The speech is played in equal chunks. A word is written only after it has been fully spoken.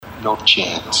no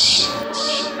chance.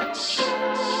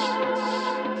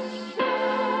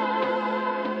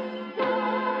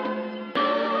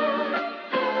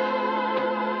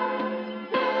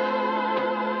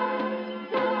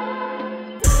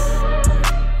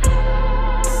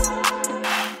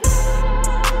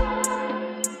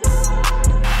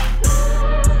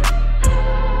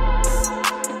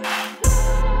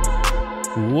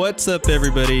 What's up,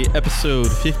 everybody?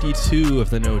 Episode 52 of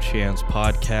the No Chance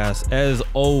podcast. As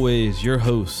always, your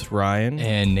hosts, Ryan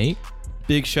and Nate.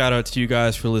 Big shout out to you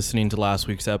guys for listening to last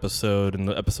week's episode and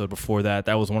the episode before that.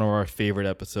 That was one of our favorite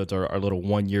episodes, our little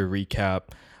 1 year recap.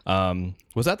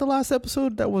 Was that the last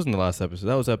episode? That wasn't the last episode.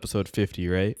 That was episode 50,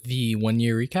 right? The 1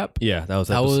 year recap? Yeah, that was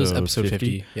episode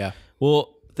 50. Yeah.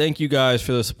 Well, thank you guys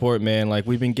for the support, man. Like,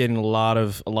 we've been getting a lot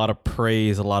of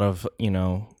praise, a lot of,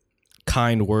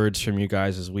 kind words from you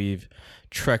guys as we've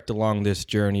trekked along this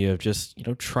journey of just,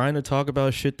 trying to talk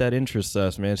about shit that interests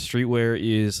us, man. Streetwear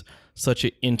is such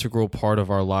an integral part of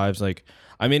our lives. Like,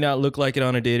 I may not look like it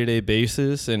on a day-to-day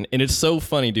basis, and it's so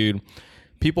funny, dude.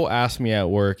 People ask me at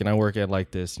work, and I work at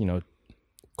like this,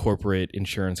 corporate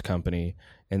insurance company,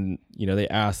 and, they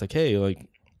ask like, hey, like,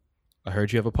 I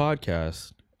heard you have a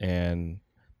podcast, and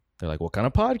they're like, what kind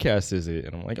of podcast is it?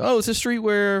 And I'm like, oh, it's a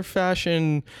streetwear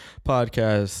fashion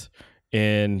podcast.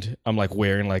 And I'm like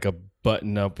wearing like a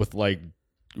button up with like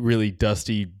really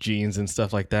dusty jeans and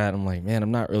stuff like that. I'm like, man,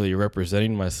 I'm not really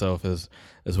representing myself as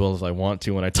well as I want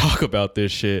to when I talk about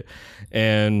this shit.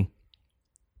 And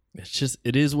it's just,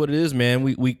 it is what it is, man.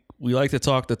 We like to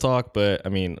talk the talk, but I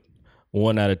mean,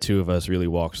 1 out of 2 of us really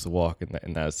walks the walk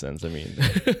in that sense. I mean,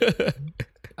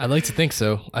 I'd like to think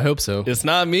so. I hope so. It's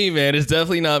not me, man. It's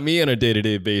definitely not me on a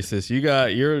day-to-day basis.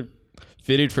 You're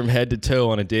fitted from head to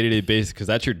toe on a day-to-day basis because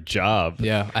that's your job.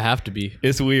 Yeah, I have to be.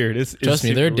 It's weird. Trust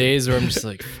me, there are days where I'm just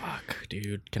like, fuck,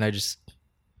 dude. Can I just...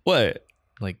 What?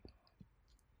 Like...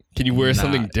 Can you wear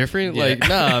something different? Yeah. Like,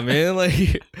 nah, man.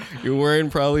 Like, you're wearing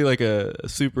probably like a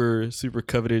super, super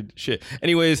coveted shit.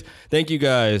 Anyways, thank you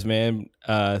guys, man.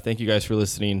 Thank you guys for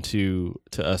listening to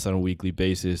us on a weekly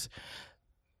basis.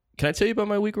 Can I tell you about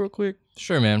my week real quick?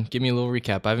 Sure, man. Give me a little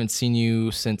recap. I haven't seen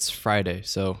you since Friday,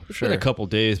 so it's been a couple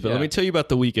days, but let me tell you about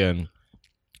the weekend.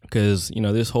 Because,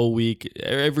 this whole week,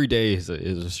 every day is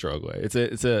a struggle. It's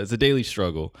a daily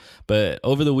struggle. But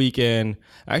over the weekend,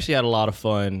 I actually had a lot of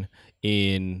fun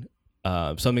in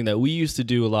something that we used to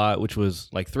do a lot, which was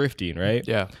like thrifting, right?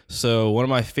 Yeah. So one of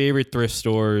my favorite thrift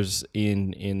stores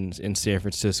in San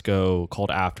Francisco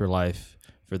called Afterlife.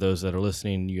 For those that are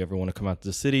listening, you ever want to come out to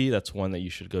the city, that's one that you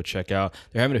should go check out.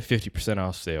 They're having a 50%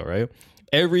 off sale, right?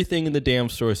 Everything in the damn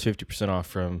store is 50% off,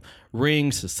 from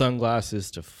rings to sunglasses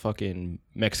to fucking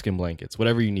Mexican blankets,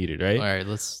 whatever you needed, right? All right,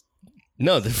 let's...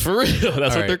 No, for real.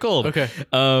 That's what they're called. Okay.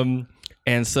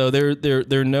 And so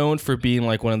they're known for being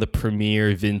like one of the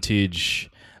premier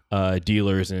vintage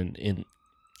dealers in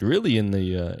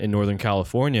Northern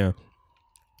California.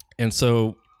 And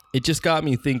so it just got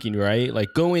me thinking, right? Like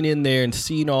going in there and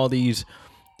seeing all these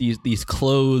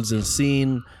clothes and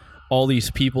seeing all these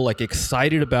people like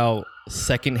excited about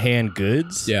secondhand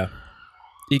goods. Yeah.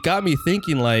 It got me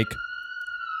thinking, like,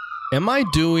 am I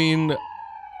doing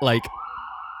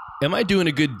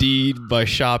a good deed by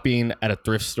shopping at a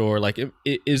thrift store? Like,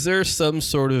 is there some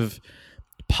sort of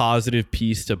positive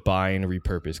piece to buying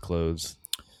repurposed clothes?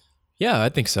 Yeah, I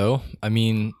think so. I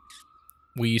mean,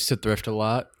 we used to thrift a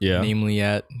lot, namely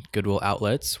at Goodwill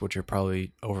outlets, which are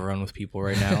probably overrun with people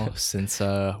right now since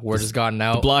word has gotten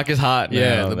out. The block is hot now,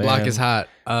 Yeah, the block is hot.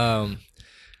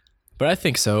 But I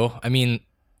think so. I mean,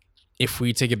 if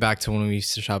we take it back to when we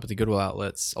used to shop at the Goodwill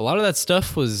outlets, a lot of that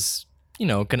stuff was,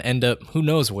 going to end up who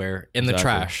knows where in the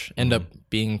trash, end up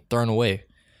being thrown away.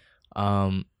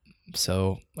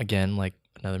 So again, like,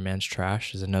 another man's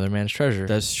trash is another man's treasure.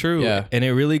 That's true. Yeah. And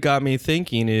it really got me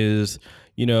thinking is,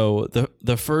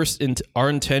 the first our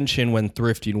intention when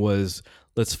thrifting was,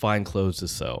 let's find clothes to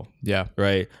sell. Yeah.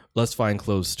 Right. Let's find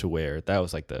clothes to wear. That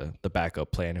was like the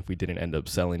backup plan if we didn't end up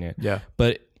selling it. Yeah.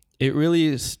 But it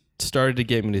really started to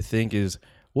get me to think is,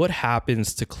 what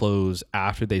happens to clothes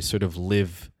after they sort of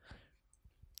live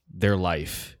their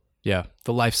life? Yeah,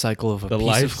 the life cycle of a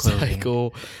piece of clothing. The life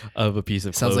cycle of a piece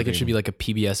of clothing. Sounds like it should be like a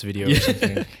PBS video or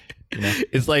something.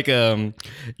 It's like you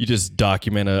just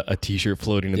document a t-shirt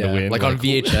floating in the wind. Like on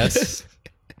VHS.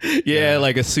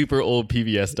 Like a super old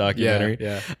PBS documentary.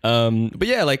 Yeah. But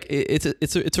yeah, like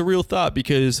it's a real thought,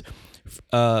 because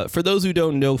for those who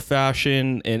don't know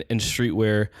fashion and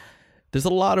streetwear, there's a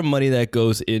lot of money that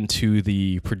goes into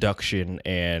the production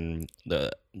and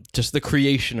just the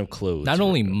creation of clothes. Not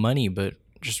only money, but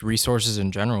just resources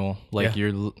in general. Like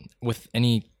you're with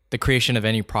any the creation of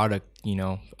any product,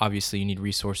 obviously you need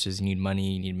resources, you need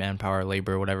money, you need manpower,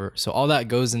 labor, whatever. So all that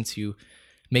goes into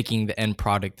making the end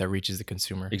product that reaches the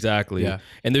consumer. Exactly. Yeah.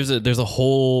 And there's a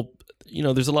whole,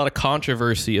 there's a lot of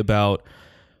controversy about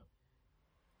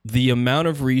the amount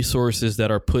of resources that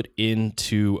are put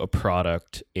into a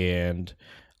product and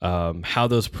how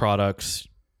those products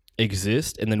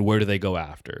exist, and then where do they go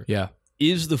after? Yeah.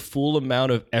 Is the full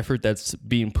amount of effort that's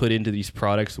being put into these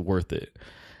products worth it?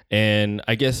 And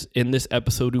I guess in this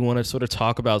episode, we want to sort of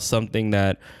talk about something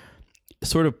that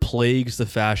sort of plagues the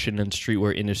fashion and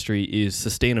streetwear industry is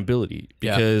sustainability,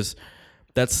 because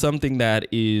that's something that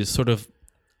is sort of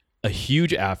a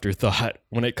huge afterthought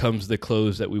when it comes to the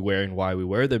clothes that we wear and why we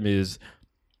wear them. Is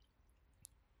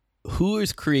who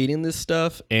is creating this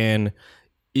stuff, and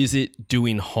is it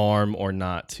doing harm or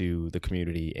not to the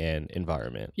community and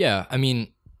environment? Yeah. I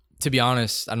mean, to be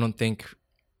honest, I don't think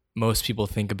most people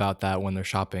think about that when they're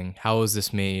shopping. How is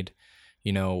this made?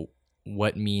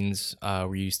 What means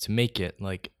were used to make it?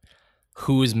 Like,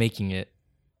 who is making it?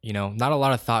 Not a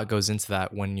lot of thought goes into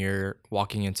that when you're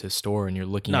walking into a store and you're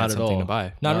looking at something to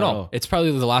buy. Not at all. It's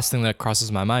probably the last thing that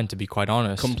crosses my mind, to be quite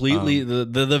honest. Completely.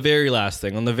 The very last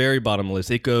thing on the very bottom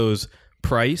list, it goes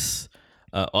price.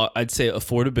 I'd say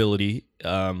affordability,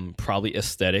 probably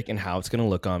aesthetic and how it's going to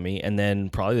look on me. And then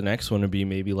probably the next one would be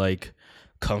maybe like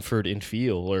comfort and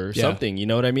feel or something. You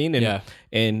know what I mean?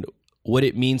 And what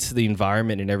it means to the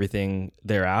environment and everything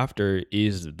thereafter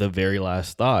is the very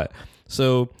last thought.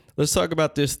 So let's talk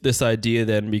about this idea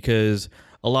then, because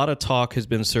a lot of talk has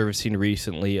been surfacing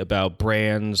recently about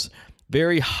brands,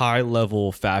 very high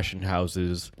level fashion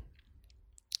houses,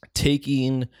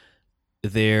 taking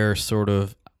their sort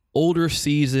of older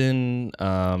season,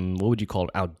 what would you call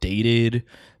it, outdated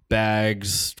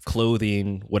bags,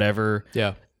 clothing, whatever.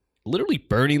 Yeah. Literally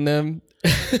burning them.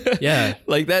 Yeah.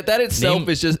 Like that itself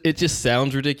is it just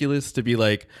sounds ridiculous to be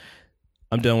like,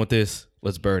 I'm done with this,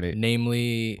 let's burn it.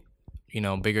 Namely,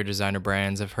 bigger designer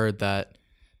brands. I've heard that,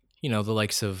 the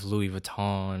likes of Louis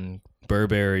Vuitton,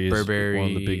 Burberry is one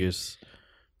of the biggest.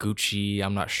 Gucci,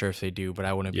 I'm not sure if they do, but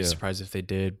I wouldn't be surprised if they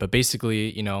did. But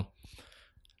basically,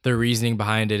 the reasoning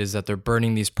behind it is that they're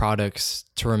burning these products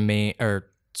to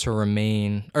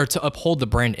uphold the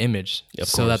brand image,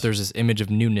 so that there's this image of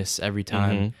newness every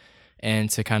time, and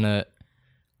to kind of,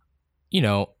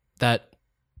 that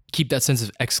keep that sense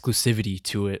of exclusivity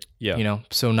to it.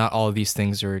 So not all of these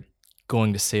things are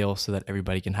going to sale so that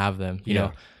everybody can have them. You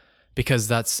know, because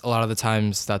that's a lot of the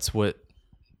times that's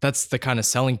the kind of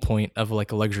selling point of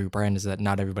like a luxury brand, is that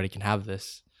not everybody can have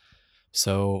this.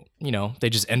 So, they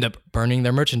just end up burning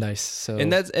their merchandise. So,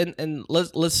 and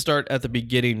let's start at the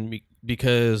beginning,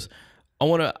 because I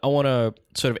want to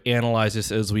sort of analyze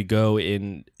this as we go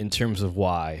in terms of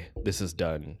why this is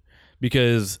done,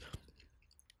 because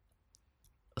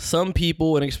some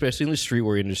people, and especially in the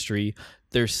streetwear industry,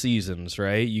 there's seasons,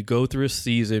 right? You go through a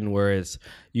season where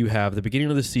you have the beginning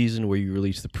of the season where you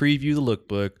release the preview, the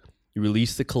lookbook, you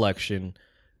release the collection.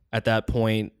 At that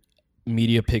point,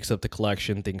 media picks up the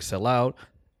collection, things sell out,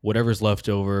 whatever's left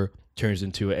over turns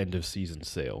into an end of season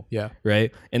sale. Yeah.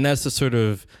 Right. And that's the sort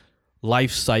of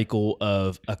life cycle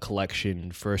of a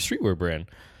collection for a streetwear brand.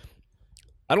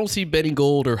 I don't see Benny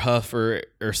Gold or Huff or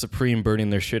Supreme burning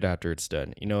their shit after it's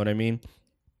done. You know what I mean?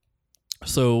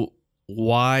 So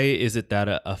why is it that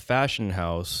a fashion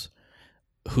house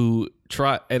who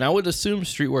and I would assume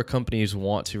streetwear companies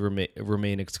want to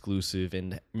remain exclusive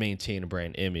and maintain a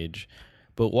brand image,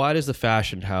 but why does the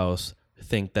fashion house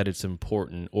think that it's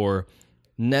important or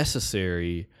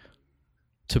necessary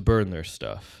to burn their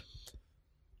stuff?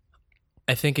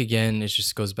 I think, again, it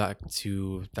just goes back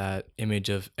to that image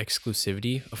of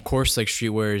exclusivity. Of course, like,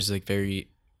 streetwear is like very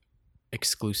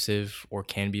exclusive, or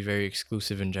can be very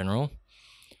exclusive in general.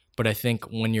 But I think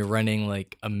when you're running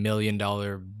like $1 million,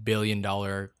 $1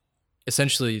 billion,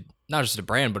 essentially not just a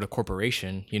brand, but a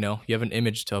corporation, you have an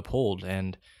image to uphold.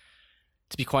 And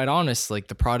to be quite honest, like,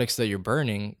 the products that you're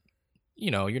burning,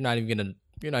 you're not even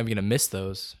gonna miss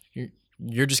those.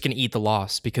 You're just gonna eat the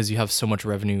loss because you have so much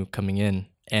revenue coming in.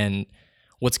 And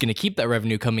what's gonna keep that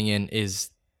revenue coming in is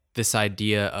this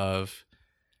idea of,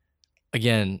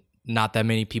 again, not that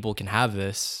many people can have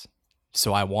this,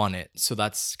 so I want it. So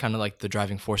that's kind of like the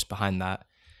driving force behind that.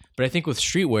 But I think with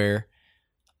streetwear,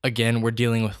 again, we're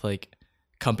dealing with like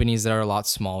companies that are a lot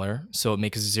smaller, so it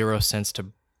makes zero sense to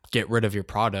get rid of your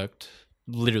product,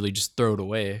 literally just throw it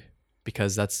away,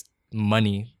 because that's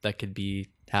money that could be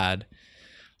had.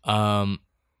 And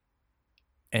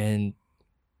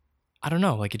I don't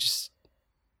know, like, it just...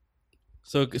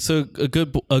 So a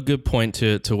good point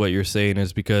to what you're saying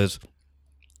is because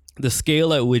the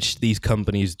scale at which these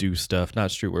companies do stuff, not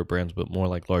streetwear brands, but more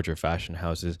like larger fashion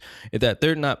houses, is that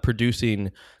they're not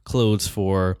producing clothes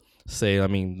for, say, I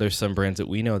mean, there's some brands that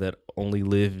we know that only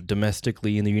live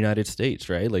domestically in the United States,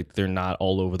 right? Like they're not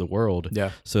all over the world,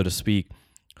 so to speak.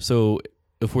 So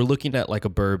if we're looking at like a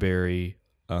Burberry,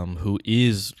 who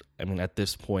is, I mean, at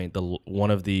this point,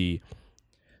 one of the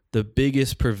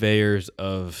biggest purveyors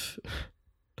of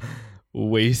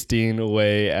wasting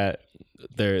away at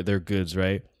their goods,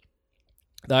 right?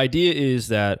 The idea is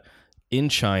that in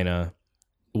China,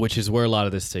 which is where a lot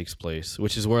of this takes place,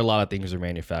 which is where a lot of things are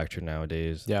manufactured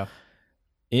nowadays. Yeah.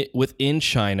 Within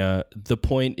China, the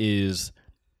point is,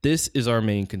 this is our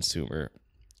main consumer.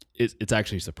 It's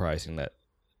actually surprising that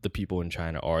the people in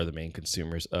China are the main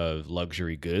consumers of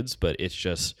luxury goods, but it's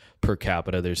just per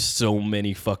capita. There's so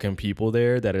many fucking people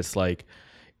there that it's like,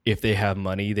 if they have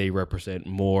money, they represent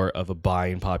more of a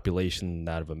buying population than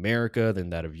that of America,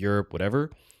 than that of Europe, whatever.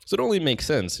 So it only makes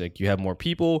sense. Like you have more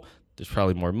people, there's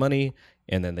probably more money,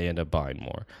 and then they end up buying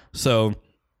more. So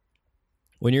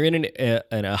when you're in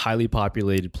a highly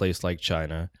populated place like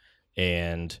China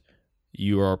and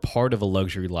you are part of a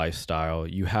luxury lifestyle,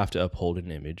 you have to uphold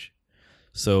an image.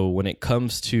 So when it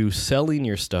comes to selling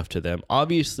your stuff to them,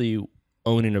 obviously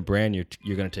owning a brand,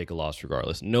 you're going to take a loss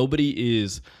regardless. Nobody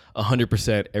is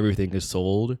 100% everything is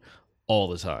sold all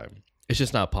the time. It's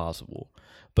just not possible.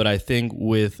 But I think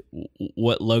with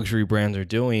what luxury brands are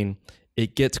doing,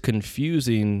 it gets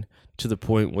confusing to the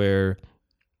point where,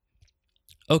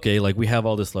 okay, like we have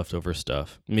all this leftover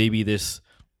stuff. Maybe this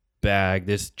bag,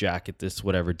 this jacket, this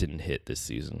whatever didn't hit this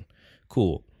season.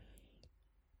 Cool.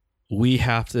 We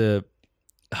don't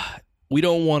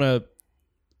want to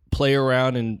play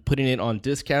around and putting it on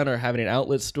discount or having an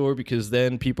outlet store, because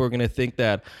then people are going to think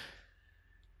that,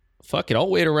 fuck it, I'll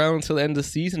wait around until the end of the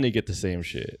season to get the same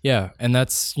shit. Yeah. And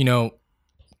that's,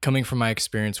 coming from my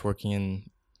experience working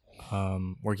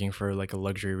for like a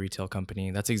luxury retail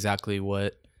company, that's exactly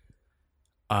what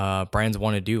brands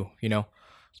want to do.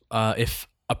 If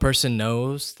a person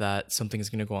knows that something is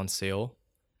going to go on sale,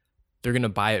 they're going to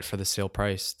buy it for the sale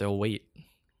price. They'll wait.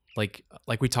 Like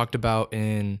we talked about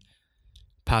in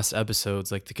past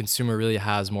episodes, like the consumer really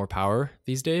has more power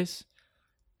these days,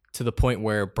 to the point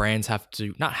where brands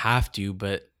not have to,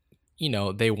 but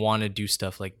they want to do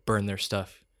stuff like burn their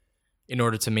stuff in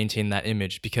order to maintain that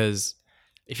image. Because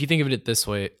if you think of it this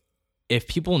way, if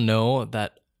people know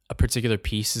that a particular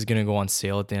piece is going to go on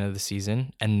sale at the end of the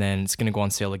season, and then it's going to go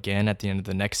on sale again at the end of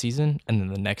the next season, and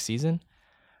then the next season,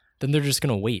 then they're just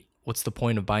going to wait. What's the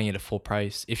point of buying it at full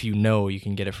price if you know you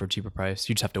can get it for a cheaper price?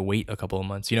 You just have to wait a couple of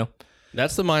months,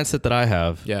 That's the mindset that I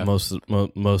have most of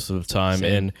the time.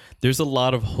 Same. And there's a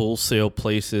lot of wholesale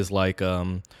places like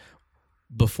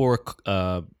before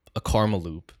a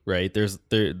Karmaloop, right? There's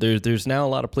now a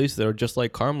lot of places that are just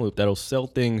like Karmaloop that'll sell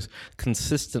things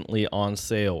consistently on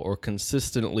sale, or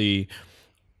consistently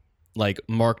like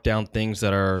mark down things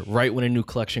that are right when a new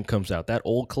collection comes out. That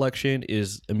old collection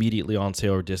is immediately on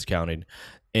sale or discounted.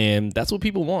 And that's what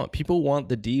people want. People want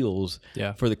the deals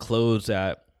for the clothes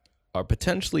that are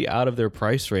potentially out of their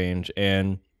price range.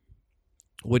 And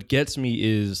what gets me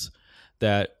is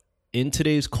that in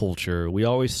today's culture, we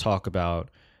always talk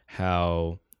about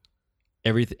how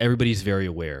everybody's very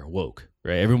aware, woke,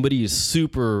 right? Everybody is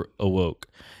super awoke.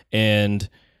 And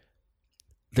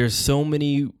there's so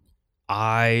many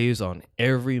eyes on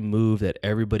every move that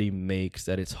everybody makes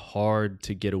that it's hard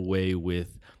to get away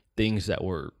with things that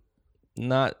were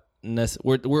not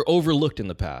we're overlooked in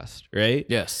the past, right?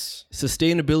 Yes.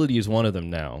 Sustainability is one of them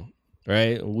now,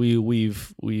 right? We're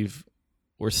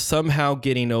somehow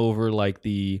getting over like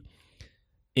the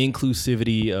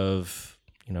inclusivity of,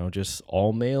 just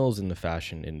all males in the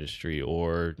fashion industry,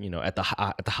 or, at the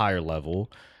higher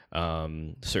level,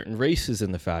 certain races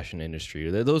in the fashion industry.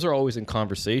 Those are always in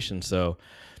conversation. So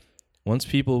once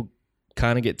people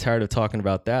kind of get tired of talking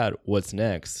about that, what's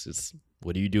next? It's,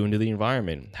 what are you doing to the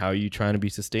environment? How are you trying to be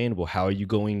sustainable? How are you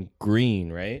going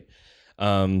green, right?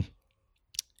 And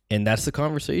that's the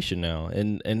conversation now.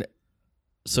 And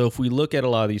so if we look at a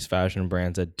lot of these fashion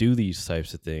brands that do these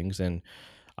types of things, and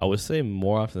I would say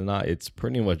more often than not, it's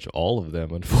pretty much all of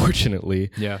them,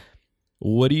 unfortunately. Yeah.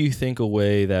 What do you think a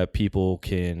way that people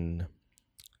can,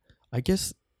 I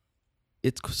guess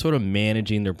it's sort of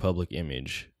managing their public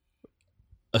image,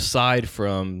 aside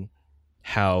from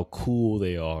how cool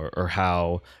they are or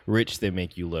how rich they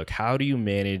make you look? How do you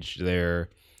manage their,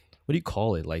 what do you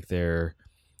call it? Like their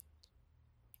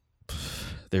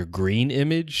green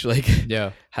image? Like,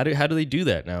 yeah. How do they do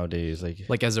that nowadays?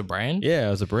 Like as a brand? Yeah,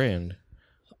 as a brand.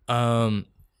 I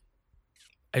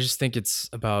just think it's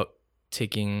about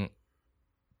taking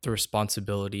the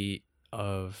responsibility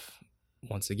of,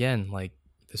 once again, like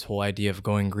this whole idea of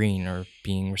going green or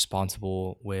being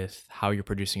responsible with how you're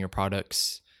producing your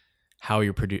products, how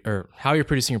you're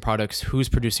producing your products, who's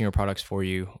producing your products for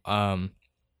you. I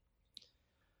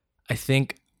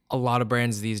think a lot of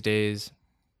brands these days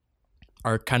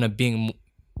are kind of being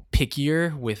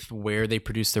pickier with where they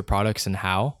produce their products and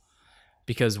how,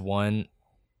 because one,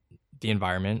 the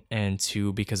environment, and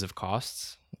two, because of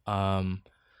costs.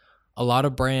 A lot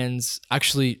of brands,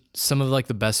 actually, some of like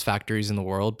the best factories in the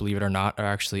world, believe it or not, are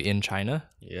actually in China.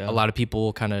 Yeah. A lot of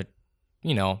people kind of,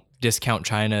 discount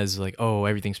China as like, oh,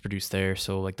 everything's produced there,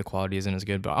 so like the quality isn't as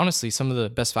good. But honestly, some of the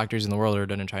best factories in the world are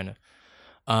done in China,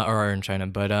 or are in China.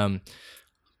 But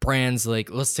brands like,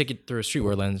 let's take it through a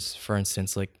streetwear lens, for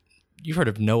instance. Like, you've heard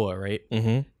of Noah, right?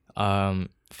 Mm-hmm.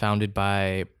 Founded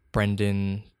by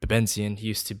Brendan Bebensian. He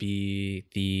used to be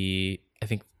the, I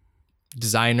think,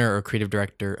 designer or creative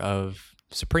director of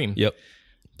Supreme. Yep.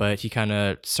 But he kind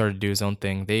of started to do his own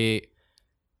thing.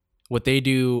 What they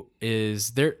do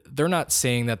is they're not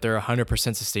saying that they're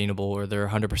 100% sustainable or they're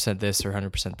 100% this or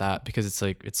 100% that, because it's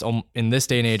like, in this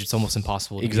day and age, it's almost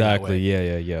impossible to Exactly. be that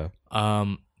way.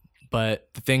 Yeah. But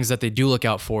the things that they do look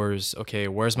out for is, okay,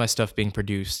 where's my stuff being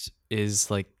produced? Is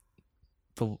like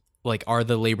are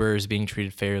the laborers being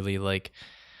treated fairly? Like,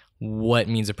 what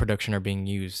means of production are being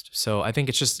used? So I think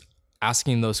it's just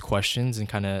asking those questions and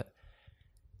kind of,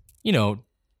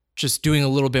 just doing a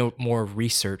little bit more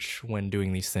research when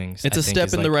doing these things. It's a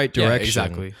step in the right direction. Yeah,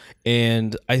 exactly.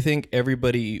 And I think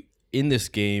everybody in this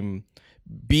game,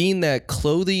 being that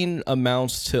clothing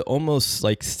amounts to almost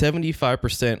like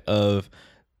 75% of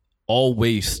all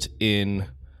waste in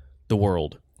the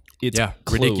world. It's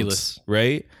clothes, ridiculous,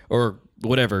 right? Or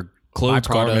whatever, clothes,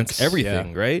 garments,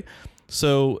 everything, right?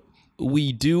 So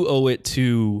we do owe it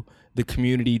to the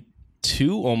community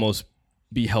to almost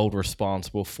be held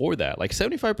responsible for that. Like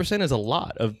 75% is a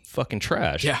lot of fucking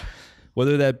trash. Yeah.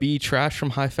 Whether that be trash from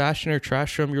high fashion or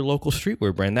trash from your local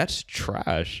streetwear brand, that's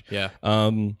trash. Yeah.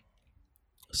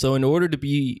 So in order to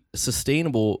be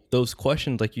sustainable, those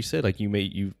questions, like you said, like you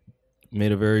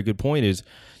made a very good point, is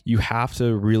you have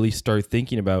to really start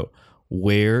thinking about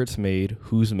where it's made,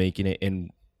 who's making it, and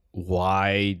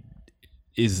why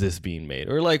is this being made,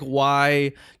 or like,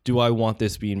 why do I want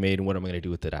this being made and what am I going to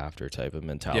do with it after, type of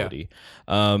mentality.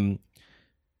 And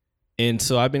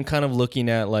so I've been kind of looking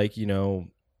at, like,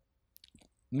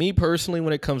 me personally,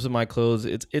 when it comes to my clothes,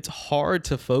 it's hard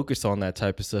to focus on that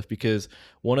type of stuff, because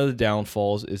one of the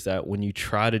downfalls is that when you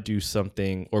try to do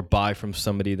something or buy from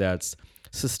somebody that's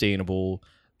sustainable,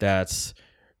 that's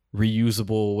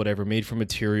reusable, whatever, made from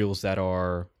materials that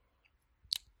are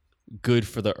good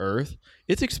for the earth,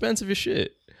 it's expensive as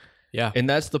shit. Yeah. And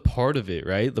that's the part of it,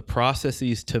 right? The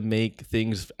processes to make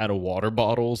things out of water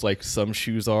bottles, like some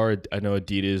shoes are. I know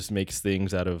Adidas makes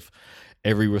things out of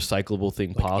every recyclable thing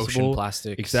like possible. Ocean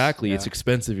plastics. Exactly. Yeah. It's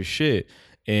expensive as shit.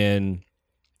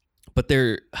 But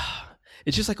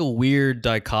it's just like a weird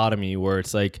dichotomy where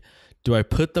it's like, do I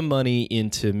put the money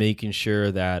into making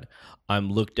sure that I'm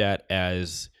looked at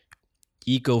as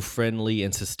eco-friendly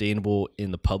and sustainable in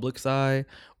the public's eye,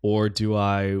 or do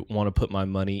I want to put my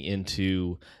money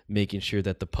into making sure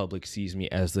that the public sees me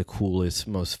as the coolest,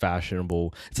 most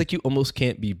fashionable? It's like you almost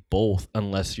can't be both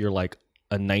unless you're like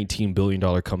a $19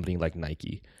 billion company like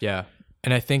Nike. Yeah.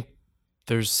 And I think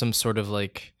there's some sort of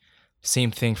like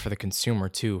same thing for the consumer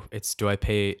too. It's, do I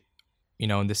pay,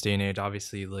 in this day and age,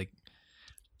 obviously, like,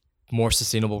 more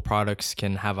sustainable products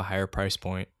can have a higher price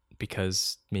point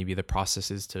because maybe the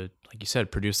processes to, like you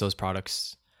said, produce those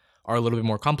products are a little bit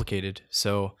more complicated.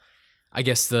 So I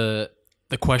guess the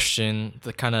question,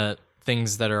 the kind of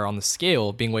things that are on the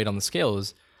scale, being weighed on the scale,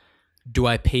 is, do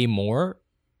I pay more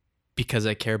because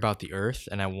I care about the earth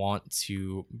and I want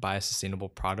to buy a sustainable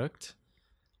product,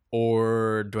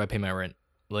 or do I pay my rent?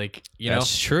 Like,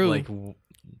 that's true. Like,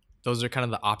 those are kind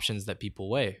of the options that people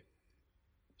weigh.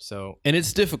 So, and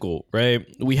it's difficult, right?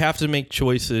 We have to make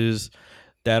choices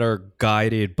that are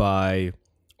guided by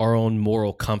our own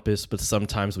moral compass, but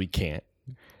sometimes we can't,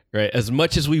 right? As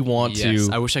much as we want to.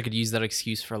 I wish I could use that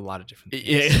excuse for a lot of different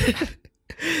things.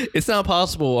 Yeah. It's not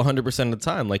possible 100% of the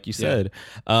time, like you said.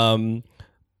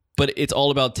 But it's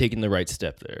all about taking the right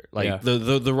step there. Like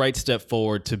the right step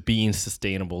forward to being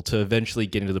sustainable, to eventually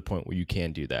getting to the point where you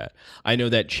can do that. I know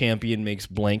that Champion makes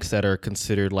blanks that are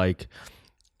considered like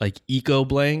eco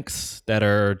blanks that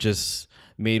are just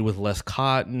made with less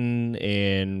cotton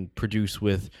and produced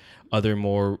with other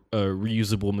more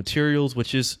reusable materials,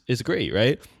 which is great,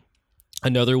 right?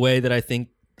 Another way that I think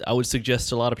I would suggest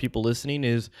to a lot of people listening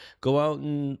is go out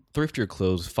and thrift your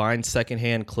clothes, find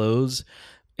secondhand clothes.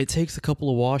 It takes a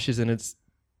couple of washes and it's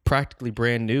practically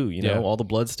brand new. You know, all the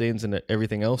bloodstains and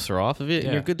everything else are off of it,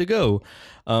 and you're good to go.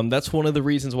 That's one of the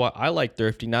reasons why I like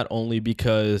thrifting, not only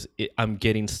because I'm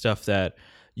getting stuff that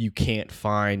you can't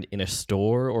find in a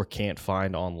store or can't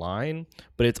find online,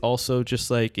 but it's also just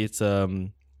like it's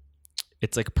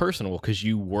like personal because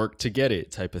you work to get it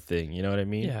type of thing. You know what I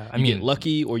mean? Yeah, you get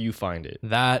lucky or you find it.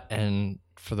 That, and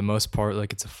for the most part,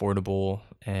 like it's affordable,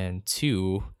 and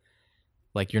two,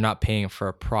 like you're not paying for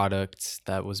a product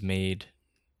that was made,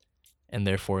 and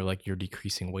therefore like you're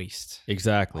decreasing waste.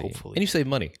 Exactly. Hopefully. And you save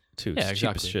money too. Yeah, it's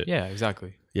exactly. cheap as shit. Yeah,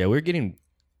 exactly. Yeah, we're getting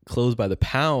clothes by the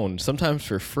pound, sometimes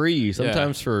for free,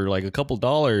 sometimes for like a couple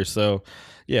dollars. So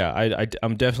yeah,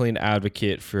 I'm definitely an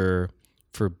advocate for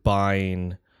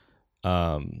buying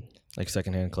like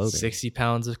secondhand clothing. 60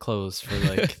 pounds of clothes for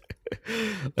like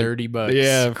 $30.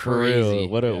 Yeah, Crazy. for real.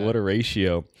 What a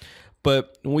ratio.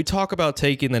 But when we talk about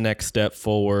taking the next step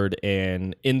forward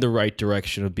and in the right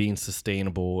direction of being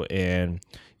sustainable and,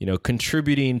 you know,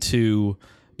 contributing to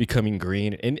becoming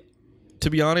green, and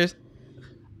to be honest,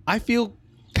 I feel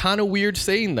kind of weird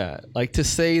saying that. Like, to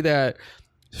say that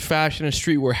fashion and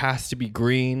streetwear has to be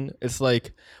green, it's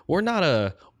like, we're not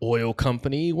a oil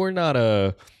company, we're not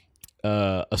a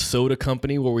soda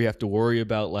company where we have to worry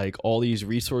about like all these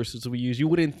resources we use. You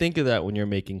wouldn't think of that when you're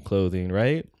making clothing,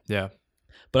 right? Yeah.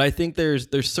 But I think there's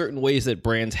certain ways that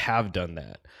brands have done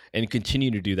that and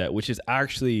continue to do that, which is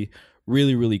actually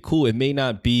really, really cool. It may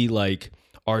not be like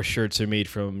our shirts are made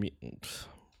from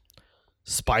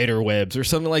spider webs or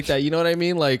something like that. You know what I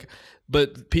mean? Like,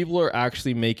 but people are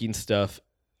actually making stuff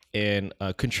and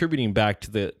contributing back to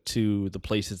the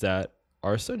places that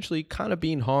are essentially kind of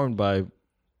being harmed by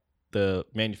the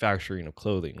manufacturing of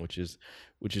clothing, which is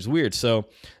weird. So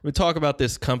we talk about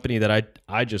this company that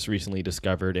I just recently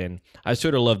discovered, and I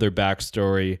sort of love their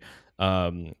backstory,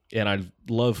 and I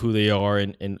love who they are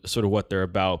and sort of what they're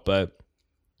about. But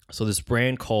so this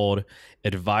brand called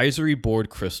Advisory Board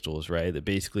Crystals, right? That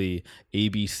basically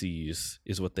ABCs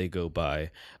is what they go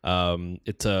by.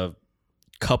 It's a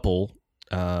couple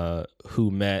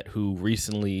who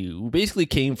basically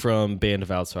came from Band of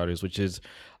Outsiders, which is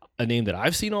a name that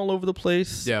I've seen all over the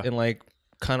place. Yeah. And like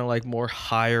kind of like more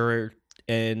higher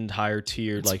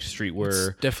tiered, like streetwear.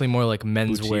 It's definitely more like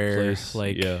menswear,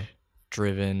 like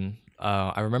driven.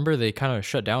 I remember they kind of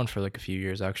shut down for like a few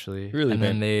years actually. Really? And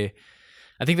then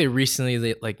I think they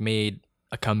recently like made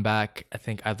a comeback, I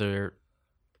think either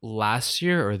last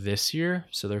year or this year.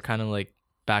 So they're kind of like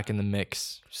back in the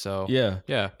mix. So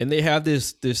yeah. And they have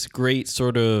this great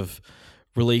sort of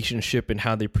relationship in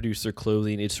how they produce their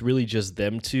clothing. It's really just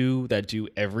them two that do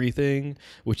everything,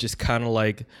 which is kind of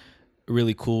like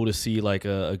really cool to see, like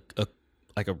a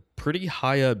pretty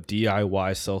high up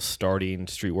DIY self-starting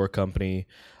streetwear company.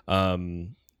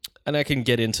 And I can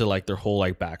get into like their whole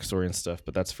like backstory and stuff,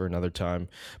 but that's for another time.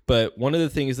 But one of the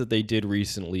things that they did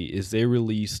recently is they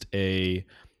released a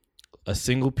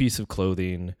single piece of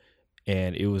clothing,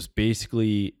 and it was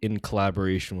basically in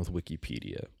collaboration with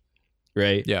Wikipedia,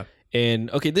 right? Yeah.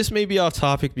 And okay, this may be off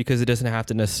topic because it doesn't have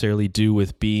to necessarily do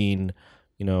with being,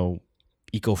 you know,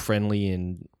 eco-friendly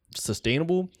and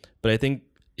sustainable, but I think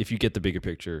if you get the bigger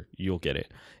picture, you'll get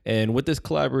it. And with this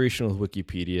collaboration with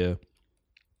Wikipedia,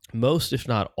 most, if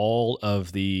not all,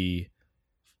 of the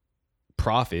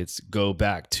profits go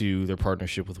back to their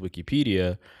partnership with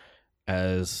Wikipedia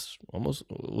as almost,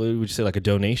 what would you say, like a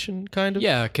donation kind of?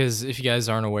 Yeah, because if you guys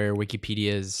aren't aware,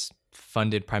 Wikipedia is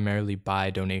funded primarily by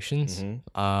donations.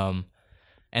 Mm-hmm.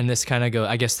 And this kind of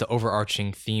I guess the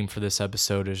overarching theme for this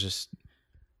episode is just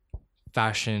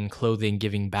fashion, clothing,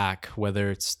 giving back,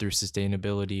 whether it's through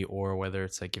sustainability or whether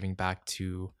it's like giving back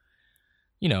to,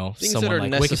 you know, things someone that are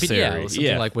like necessary. Wikipedia,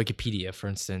 something like Wikipedia, for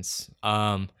instance.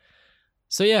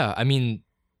 So yeah, I mean,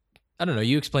 I don't know.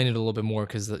 You explain it a little bit more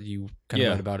because you kind of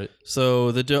read about it.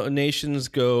 So the donations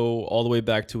go all the way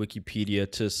back to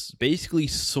Wikipedia to basically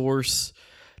source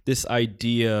this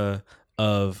idea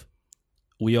of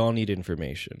we all need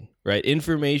information, right?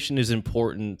 Information is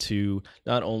important to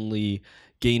not only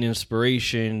gain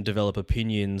inspiration, develop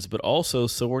opinions, but also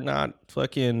so we're not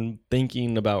fucking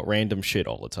thinking about random shit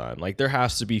all the time. Like, there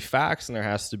has to be facts and there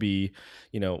has to be,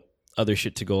 you know, other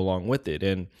shit to go along with it.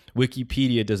 And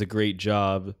Wikipedia does a great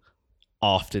job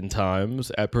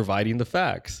oftentimes at providing the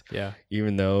facts. Yeah.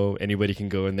 Even though anybody can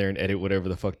go in there and edit whatever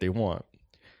the fuck they want.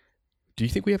 Do you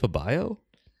think we have a bio?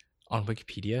 On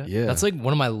Wikipedia? Yeah. That's like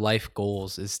one of my life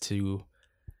goals is to...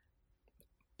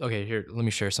 Okay, here, let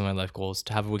me share some of my life goals.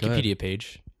 To have a Wikipedia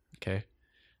page, okay?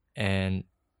 And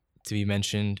to be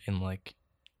mentioned in like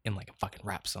a fucking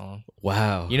rap song.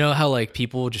 Wow. You know how like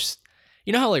people just...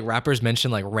 You know how like rappers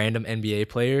mention like random NBA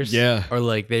players? Yeah. Or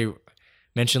like they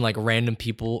mention like random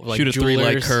people, like shoot a 3 like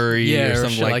jewelers. Curry Yeah, or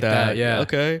something shit like that. Yeah.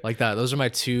 Okay. Like that. Those are my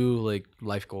 2 like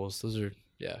life goals. Those are,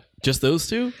 yeah. Just those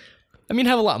 2? I mean,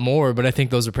 I have a lot more, but I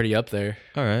think those are pretty up there.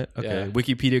 All right. Okay. Yeah.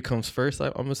 Wikipedia comes first,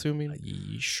 I'm assuming.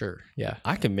 Sure. Yeah.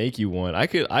 I can make you one. I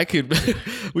could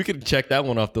we could check that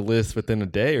one off the list within a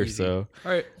day or so.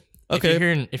 All right.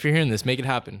 Okay. If you're hearing this, make it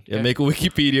happen. Yeah, make a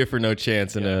Wikipedia for No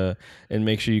Chance and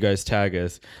make sure you guys tag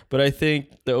us. But I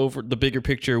think the bigger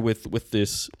picture with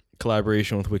this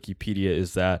collaboration with Wikipedia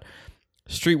is that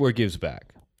streetwear gives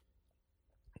back.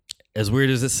 As weird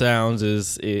as it sounds,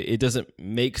 it doesn't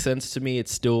make sense to me.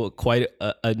 It's still quite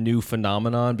a new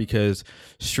phenomenon because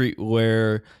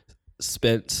streetwear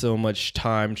spent so much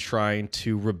time trying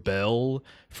to rebel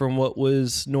from what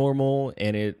was normal,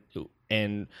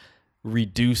 and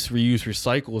reduce, reuse,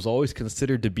 recycle is always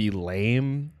considered to be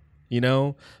lame, you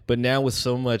know? But now with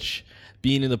so much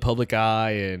being in the public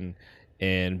eye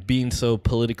and being so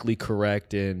politically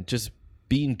correct and just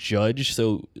being judged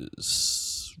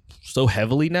so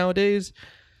heavily nowadays,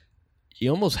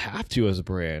 you almost have to as a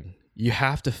brand. You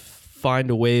have to find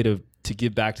a way to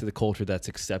give back to the culture that's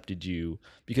accepted you.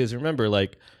 Because remember,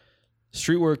 like,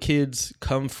 streetwear kids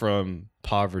come from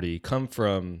poverty, come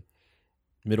from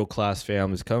middle-class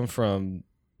families, come from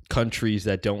countries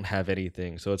that don't have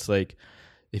anything. So it's like,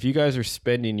 if you guys are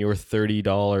spending your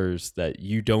 $30 that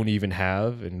you don't even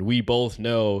have, and we both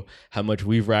know how much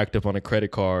we've racked up on a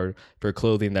credit card for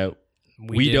clothing that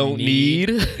we don't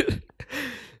need.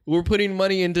 We're putting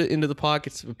money into the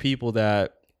pockets of people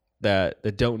that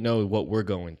don't know what we're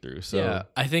going through. So yeah,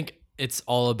 I think it's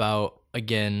all about,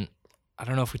 again, I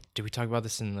don't know if we talk about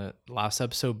this in the last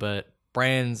episode, but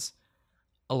brands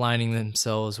aligning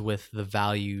themselves with the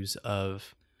values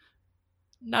of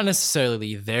not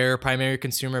necessarily their primary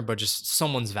consumer, but just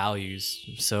someone's values.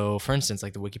 So for instance,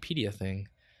 like the Wikipedia thing,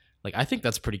 like I think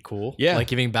that's pretty cool. Yeah. Like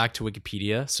giving back to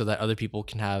Wikipedia so that other people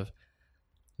can have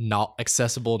not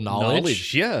accessible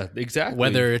knowledge. Yeah, exactly.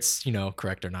 Whether it's,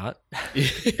 correct or not.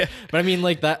 Yeah. But I mean,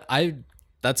 like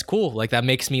that's cool. Like that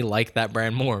makes me like that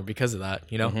brand more because of that,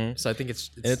 Mm-hmm. So I think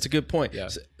it's a good point. Yeah.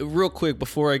 So, real quick,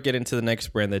 before I get into the next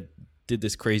brand that did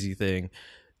this crazy thing,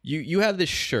 you have this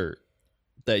shirt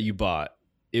that you bought.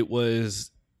 It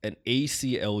was an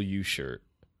ACLU shirt.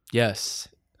 Yes.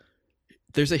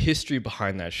 There's a history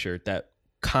behind that shirt that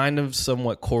kind of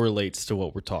somewhat correlates to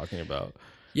what we're talking about.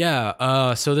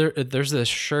 Yeah. So there's this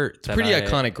shirt. It's a pretty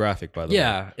iconic graphic, by the way.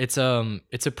 Yeah. It's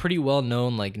a pretty well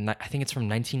known, like, I think it's from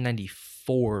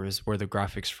 1994 is where the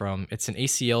graphics from. It's an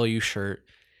ACLU shirt,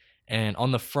 and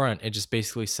on the front it just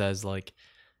basically says like,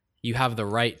 you have the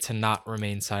right to not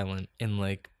remain silent in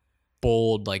like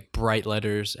bold, like bright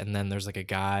letters, and then there's like a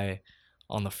guy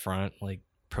on the front like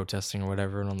protesting or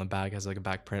whatever, and on the back has like a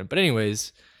back print. But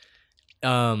anyways,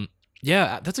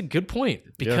 yeah, that's a good point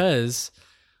because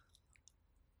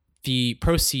the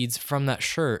proceeds from that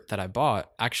shirt that I bought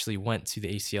actually went to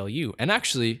the ACLU. And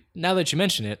actually, now that you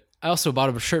mention it, I also bought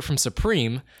a shirt from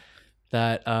Supreme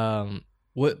that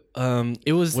what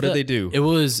did they do? It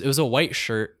was a white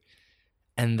shirt,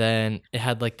 and then it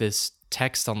had like this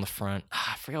text on the front.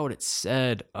 I forgot what it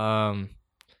said.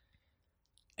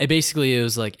 It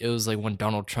was like when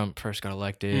Donald Trump first got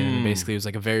elected. And basically, it was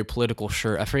like a very political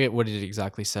shirt. I forget what it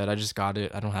exactly said. I just got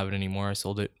it. I don't have it anymore. I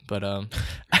sold it. But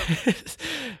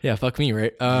yeah, fuck me,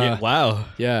 right? Wow.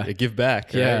 Yeah. Give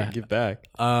back. Yeah. Right? Give back.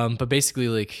 But basically,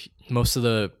 like most of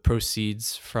the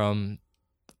proceeds from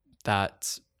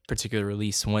that particular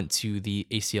release went to the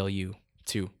ACLU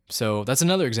too. So that's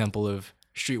another example of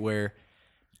streetwear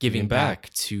giving back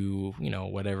to,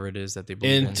 whatever it is that they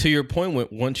believe in. And to your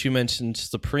point, once you mentioned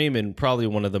Supreme, and probably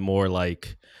one of the more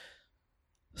like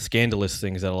scandalous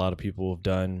things that a lot of people have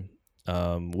done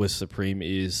with Supreme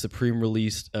is Supreme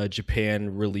released a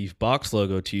Japan Relief Box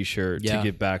logo t-shirt to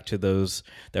give back to those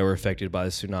that were affected by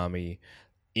the tsunami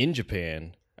in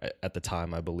Japan at the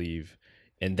time, I believe.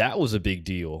 And that was a big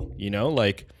deal,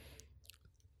 like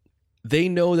they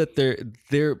know that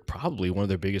they're probably one of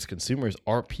their biggest consumers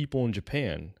are people in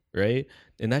Japan, right?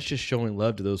 And that's just showing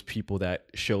love to those people that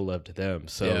show love to them.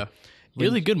 So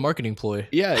really good marketing ploy.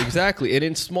 Yeah, exactly. And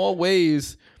in small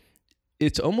ways,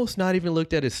 it's almost not even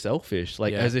looked at as selfish,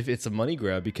 like as if it's a money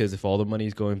grab, because if all the money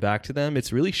is going back to them,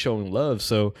 it's really showing love.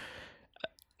 So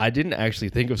I didn't actually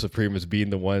think of Supreme as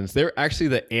being the ones. They're actually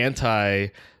the anti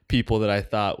people that I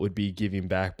thought would be giving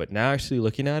back. But now actually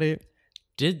looking at it,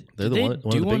 Did they're they one of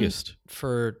the biggest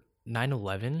for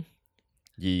 9/11?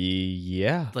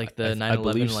 Yeah, Like the I 9/11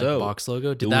 believe like so. box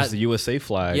logo. It was the USA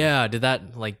flag. Yeah, did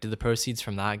the proceeds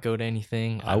from that go to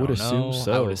anything? I would don't assume know.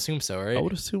 so. I would assume so, right? I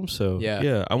would assume so. Yeah.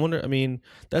 Yeah. I wonder. I mean,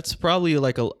 that's probably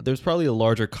there's probably a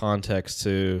larger context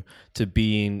to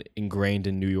being ingrained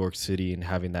in New York City and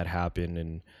having that happen.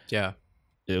 And Yeah.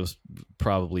 it was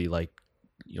probably like,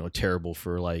 terrible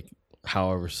for like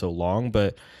however so long.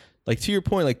 But like to your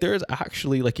point, like there's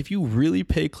actually like if you really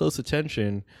pay close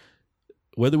attention,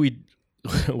 whether we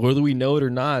know it or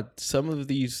not, some of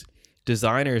these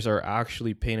designers are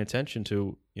actually paying attention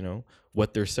to,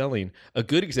 what they're selling. A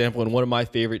good example, and one of my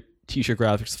favorite t-shirt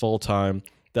graphics of all time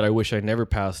that I wish I never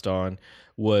passed on,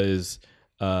 was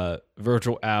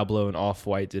Virgil Abloh and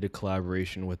Off-White did a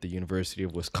collaboration with the University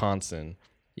of Wisconsin.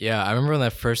 Yeah, I remember when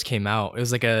that first came out. It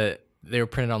was like they were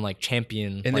printed on like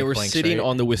Champion, and they were blanks, sitting right?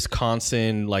 on the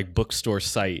Wisconsin like bookstore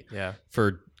site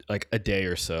for like a day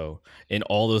or so, and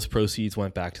all those proceeds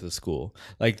went back to the school.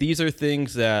 Like these are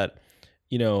things that,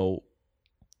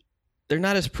 they're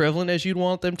not as prevalent as you'd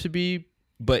want them to be,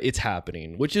 but it's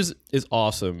happening, which is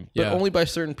awesome. But only by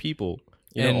certain people.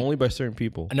 Only by certain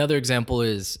people. Another example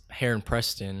is Hair and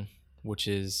Preston, which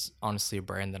is honestly a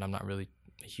brand that I'm not really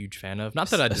a huge fan of.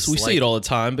 Not that I dislike. We see it all the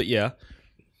time, but yeah.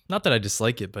 Not that I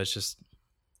dislike it, but it's just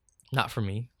not for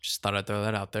me. Just thought I'd throw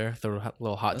that out there. Throw a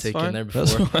little hot take in there before.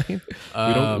 That's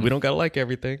fine. We don't gotta like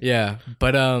everything. Yeah,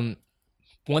 but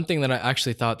one thing that I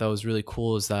actually thought that was really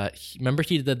cool is that remember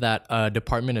he did that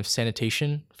Department of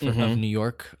Sanitation of New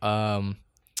York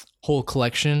whole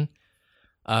collection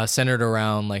centered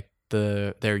around like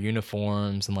their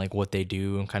uniforms and like what they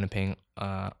do and kind of paying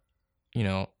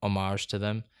homage to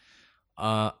them.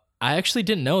 I actually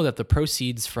didn't know that the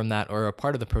proceeds from that, or a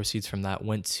part of the proceeds from that,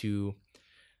 went to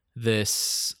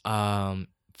this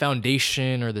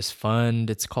foundation or this fund.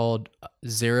 It's called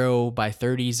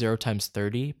 0x30, 0 times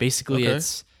 30. Basically,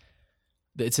 it's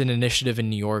an initiative in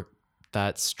New York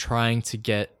that's trying to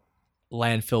get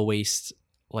landfill waste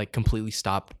like completely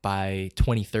stopped by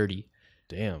 2030.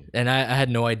 Damn. And I had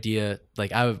no idea.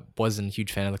 Like I wasn't a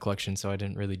huge fan of the collection, so I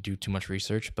didn't really do too much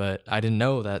research. But I didn't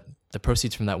know that the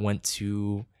proceeds from that went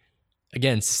to,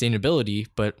 again, sustainability,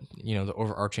 but the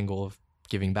overarching goal of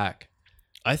giving back.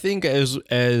 I think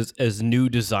as new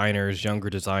designers, younger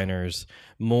designers,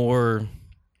 more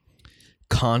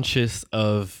conscious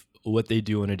of what they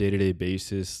do on a day-to-day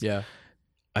basis. Yeah.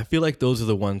 I feel like those are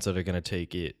the ones that are going to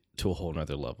take it to a whole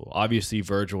nother level. Obviously,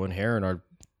 Virgil and Heron are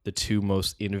the two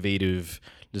most innovative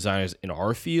designers in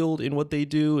our field in what they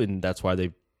do, and that's why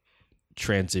they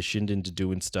transitioned into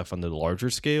doing stuff on the larger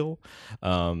scale.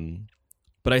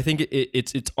 But I think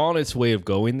it's on its way of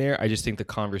going there. I just think the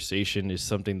conversation is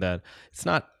something that it's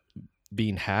not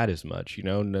being had as much.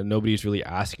 Nobody's really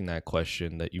asking that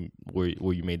question that where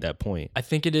you made that point. I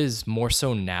think it is more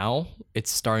so now. It's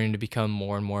starting to become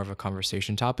more and more of a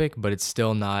conversation topic, but it's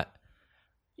still not.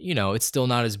 It's still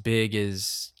not as big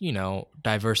as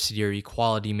diversity or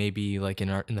equality, maybe like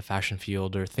in the fashion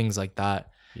field or things like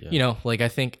that. Yeah. Like I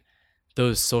think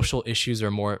those social issues are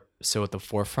more so at the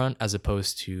forefront as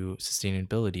opposed to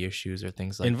sustainability issues or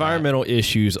things like environmental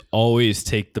issues always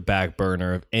take the back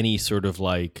burner of any sort of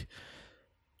like,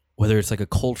 whether it's like a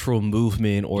cultural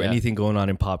movement or anything going on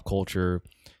in pop culture.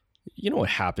 You know what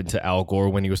happened to Al Gore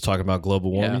when he was talking about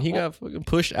global warming? Yeah. He got fucking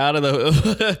pushed out of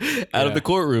the of the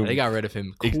courtroom. They got rid of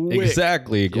him quick.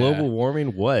 Exactly. Global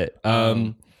warming, what?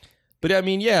 But I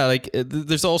mean, yeah, like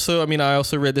there's also, I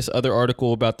also read this other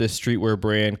article about this streetwear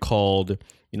brand called,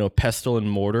 Pestle and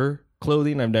Mortar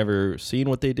Clothing. I've never seen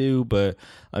what they do, but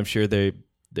I'm sure they're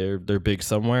big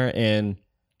somewhere. And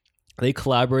they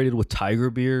collaborated with Tiger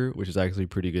Beer, which is actually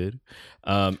pretty good,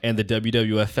 and the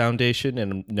WWF Foundation.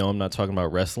 And no, I'm not talking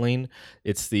about wrestling.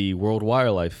 It's the World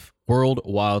Wildlife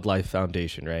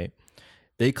Foundation, right?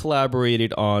 They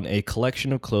collaborated on a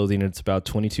collection of clothing. It's about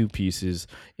 22 pieces,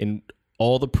 and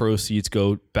all the proceeds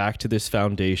go back to this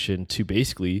foundation to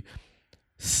basically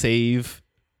save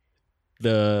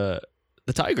the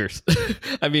tigers.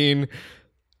 I mean,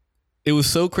 it was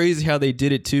so crazy how they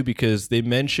did it too, because they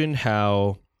mentioned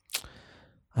how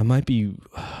I might be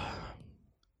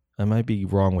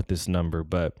wrong with this number,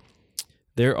 but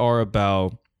there are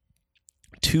about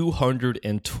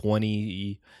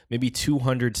 220, maybe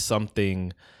 200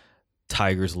 something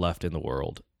tigers left in the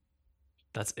world.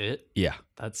 That's it? Yeah.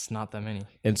 That's not that many.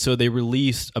 And so they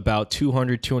released about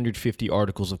 250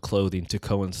 articles of clothing to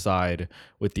coincide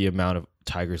with the amount of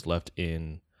tigers left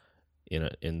in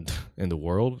the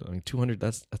world. I mean, 200,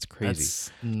 that's crazy.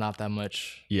 That's not that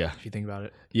much. Yeah. If you think about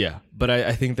it. Yeah. But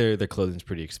I think their clothing's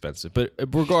pretty expensive. But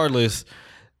regardless,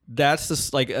 that's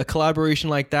just like a collaboration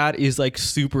like that is like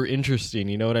super interesting.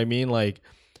 You know what I mean? Like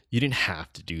You didn't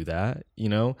have to do that, you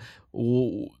know?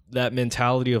 That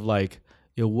mentality of like,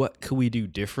 you know, what could we do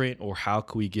different or how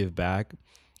could we give back?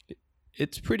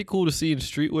 It's pretty cool to see in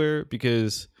streetwear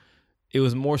because it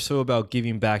was more so about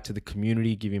giving back to the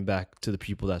community, giving back to the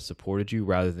people that supported you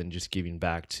rather than just giving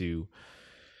back to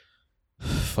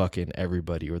fucking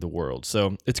everybody or the world.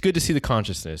 So it's good to see the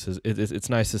consciousness. It's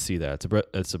nice to see that.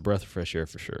 It's a breath of fresh air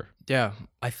for sure. Yeah,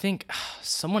 I think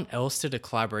someone else did a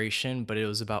collaboration, but it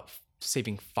was about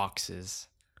saving foxes.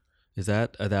 Is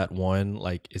that one,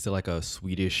 like, is it like a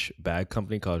Swedish bag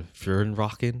company called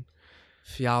Fjernrocken?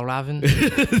 Fjallraven.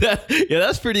 Yeah,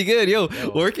 that's pretty good. Yo,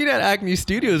 working at Acme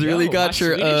Studios really got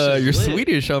your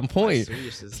Swedish on point.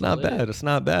 It's not bad. It's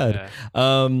not bad.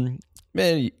 Yeah.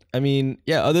 Man, I mean,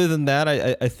 yeah, other than that,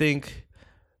 I think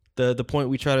the point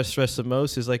we try to stress the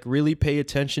most is like really pay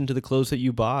attention to the clothes that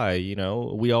you buy. You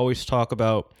know, we always talk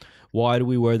about why do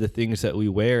we wear the things that we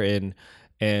wear,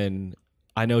 and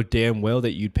I know damn well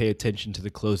that you'd pay attention to the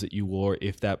clothes that you wore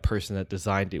if that person that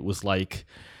designed it was like,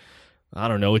 I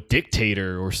don't know, a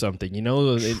dictator or something, you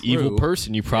know, an evil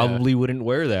person. You probably wouldn't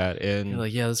wear that. And you're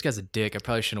like, yeah, this guy's a dick. I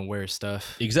probably shouldn't wear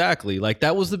stuff. Exactly. Like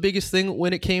that was the biggest thing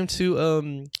when it came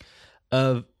to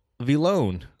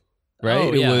Vlone, right?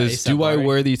 Oh, it yeah, was, A$AP do I Rocky.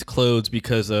 wear these clothes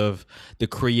because of the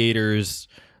creators'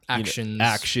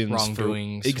 Actions,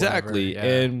 wrongdoings, exactly. whatever,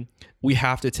 yeah. And we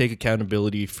have to take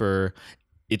accountability for,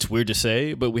 it's weird to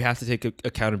say, but we have to take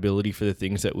accountability for the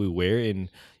things that we wear and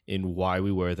why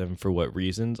we wear them for what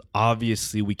reasons.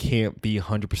 Obviously, we can't be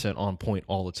 100% on point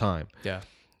all the time. Yeah.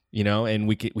 You know, and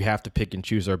we have to pick and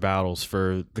choose our battles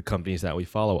for the companies that we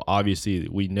follow. Obviously,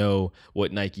 we know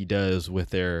what Nike does with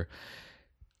their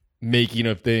making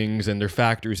of things and their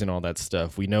factories and all that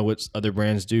stuff. We know what other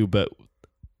brands do, but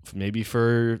maybe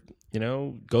for, you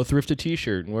know, go thrift a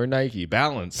t-shirt and wear Nike.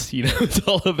 Balance, you know, it's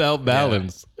all about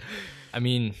balance. Yeah. I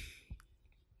mean,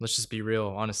 let's just be real.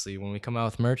 Honestly, when we come out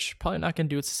with merch, probably not going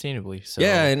to do it sustainably. So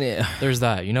Yeah, and there's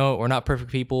that. You know, we're not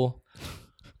perfect people.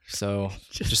 So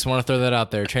just want to throw that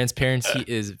out there. Transparency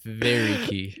is very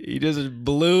key. he just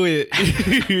blew it.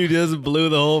 He just blew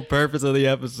the whole purpose of the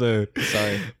episode.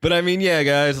 Sorry. But I mean, yeah,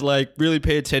 guys, like really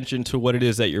pay attention to what it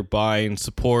is that you're buying.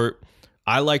 Support.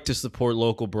 I like to support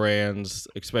local brands,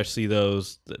 especially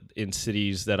those in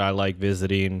cities that I like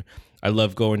visiting. I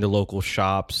love going to local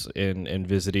shops and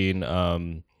visiting,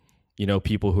 you know,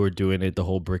 people who are doing it the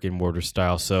whole brick and mortar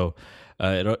style. So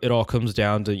it all comes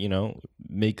down to, you know,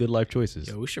 make good life choices.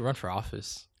 Yo, we should run for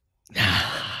office.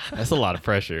 That's a lot of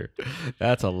pressure.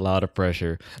 That's a lot of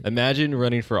pressure. Imagine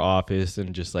running for office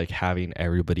and just like having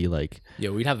everybody like,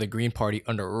 Yo, we'd have the Green Party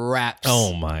under wraps.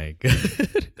 oh my God.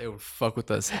 They would fuck with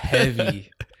us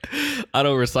heavy. I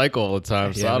don't recycle all the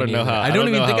time, so Yeah, I don't me know neither. how. I don't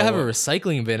even know think I how have it a works.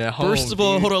 recycling bin at home. First of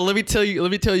all, dude. hold on. Let me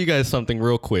tell you guys something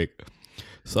real quick.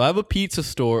 So I have a pizza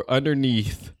store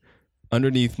underneath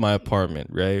my apartment,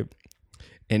 right?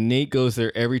 And Nate goes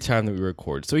there every time that we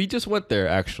record. So he just went there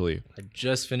actually. I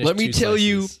just finished. Let me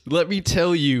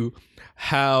tell you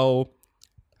how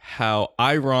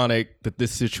ironic that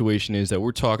this situation is, that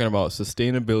we're talking about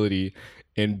sustainability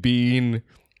and being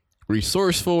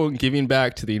resourceful and giving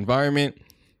back to the environment.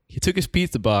 He took his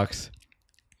pizza box,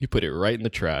 he put it right in the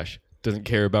trash. Doesn't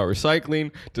care about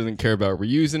recycling, doesn't care about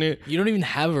reusing it. You don't even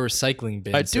have a recycling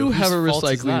bin. I so do whose have a fault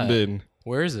is recycling that? bin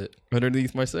Where is it?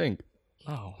 underneath my sink.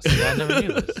 Oh, see, I never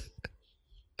knew this.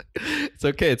 It's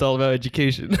okay, it's all about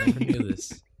education. I never knew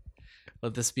this.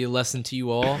 Let this be a lesson to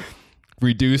you all.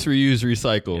 Reduce, reuse,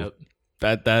 recycle.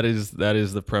 Yep. That is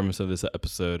the premise of this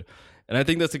episode. And I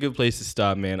think that's a good place to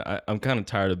stop, man. I'm kind of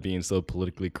tired of being so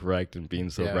politically correct and being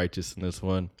so righteous in this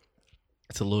one.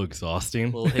 It's a little exhausting. A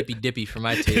little hippy dippy for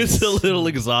my taste. It's a little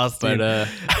exhausting. But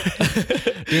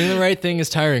doing the right thing is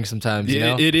tiring sometimes, you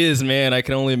know? It is, man. I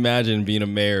can only imagine being a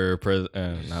mayor or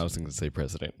president. I was going to say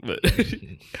president, but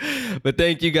but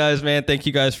thank you guys, man. Thank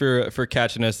you guys for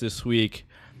catching us this week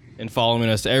and following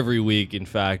us every week. In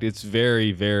fact, it's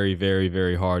very, very, very,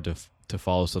 very hard to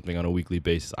follow something on a weekly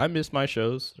basis. I miss my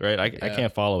shows, right? I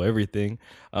can't follow everything.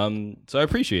 So I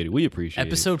appreciate it. We appreciate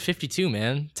Episode 52,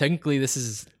 man. Technically, this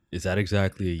is... Is that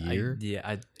exactly a year?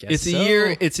 I guess It's a so.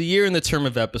 year. It's a year in the term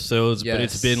of episodes, but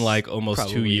it's Yes. been like almost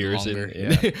Probably 2 years longer,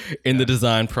 in the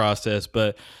design process.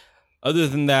 But other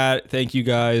than that, thank you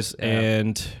guys, Yeah.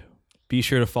 and be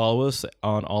sure to follow us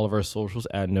on all of our socials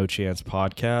at No Chance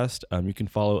Podcast. You can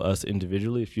follow us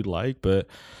individually if you'd like, but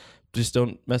just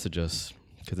don't message us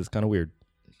because it's kind of weird.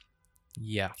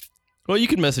 Yeah. Well, you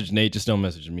can message Nate, just don't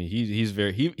message me. He's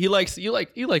very he likes you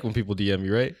like when people DM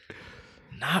you, right?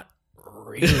 Not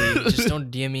really. Just don't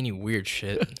DM me any weird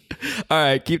shit. All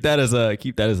right, keep that as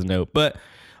a note. But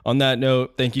on that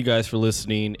note, thank you guys for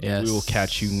listening, and we will Yes.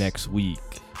 catch you next week.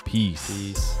 Peace.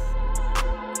 Peace.